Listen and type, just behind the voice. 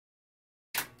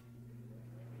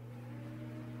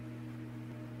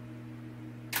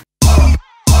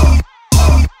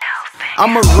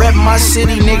I'ma rep my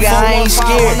city, nigga, I ain't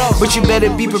scared. But you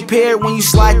better be prepared when you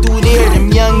slide through there.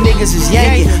 Them young niggas is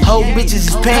yanking, whole bitches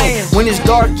is paying. When it's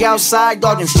dark outside,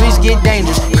 dog, them streets get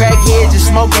dangerous. Crackheads is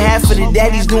smoking, half of the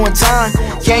daddies doing time.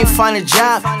 Can't find a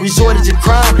job, resorted to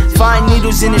crime. Find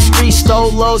needles in the street,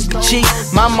 stole loads to cheap.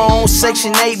 Mama on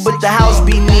Section 8, but the house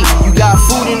be neat. You got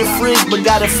food in the fridge, but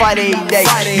gotta fight every day.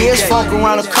 Yeah, it's funk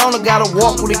around the corner, gotta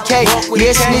walk with a K.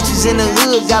 Yeah, snitches in the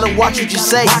hood, gotta watch what you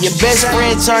say. Your best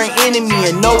friend turn enemy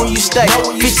and know where you stay.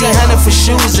 1500 for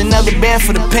shoes, another band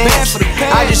for the pants.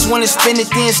 I just wanna spend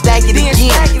it then stack it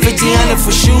again. 1500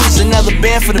 for shoes, another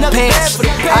band for the pants.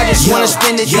 I just wanna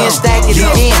spend it then stack it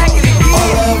again. All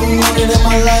I ever wanted in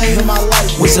my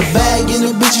life was a bag and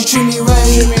a bitch who treat me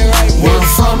right. Where I'm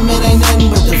from, it ain't nothing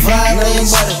but the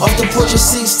violence. Off the porch of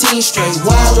 16 straight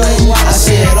wildin'. I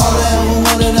said all I ever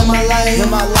wanted in my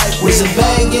life was a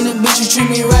bag and a bitch who treat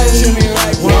me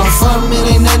right. Where I'm from, it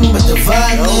ain't nothing but the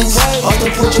violence. Off the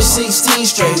porch of 16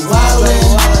 straight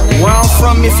wildin'. Where I'm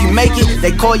from, if you make it,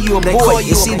 they call you a boy.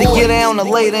 It's either get down or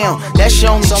lay down, that's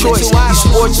your only choice. You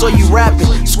sports or you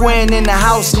rapping, squaring in the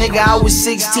house, nigga. I was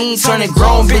 16, turning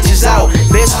grown bitches out.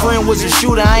 Best friend was a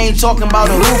shooter, I ain't talking about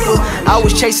a hooper. I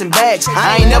was chasing bags,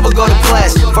 I ain't never go to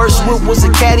class. First whip was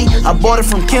a caddy, I bought it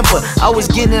from Kemper. I was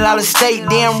getting it out of state,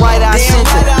 damn right I sent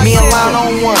it. Me and Line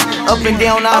on one, up and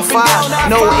down I-5.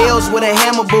 No L's with a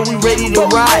hammer, but we ready to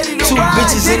ride. Two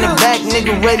bitches in the back,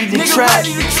 nigga ready to trap.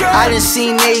 I done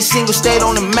seen every single state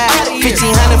on the map.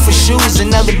 1500 for shoes,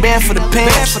 another band for the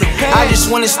pants. I just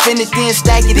wanna spend it then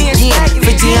stack it again.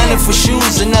 1500 for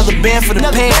shoes, another band for the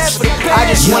pants. I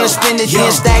just wanna spend it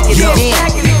then stack it again.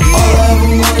 All I ever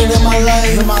wanted in my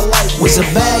life was a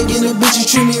bag and a bitch who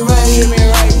treat me right.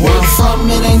 Where I'm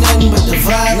from, it ain't nothing but the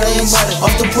violence.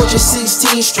 Off the porch of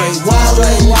 16 straight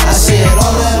wildin'. I said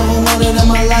all I ever wanted in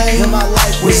my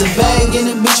life was a bag and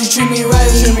a bitch who treat me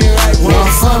right. Where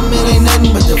I'm from, it ain't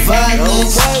nothing but the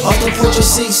violence. Off the porch of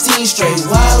 16 straight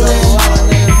wildin'.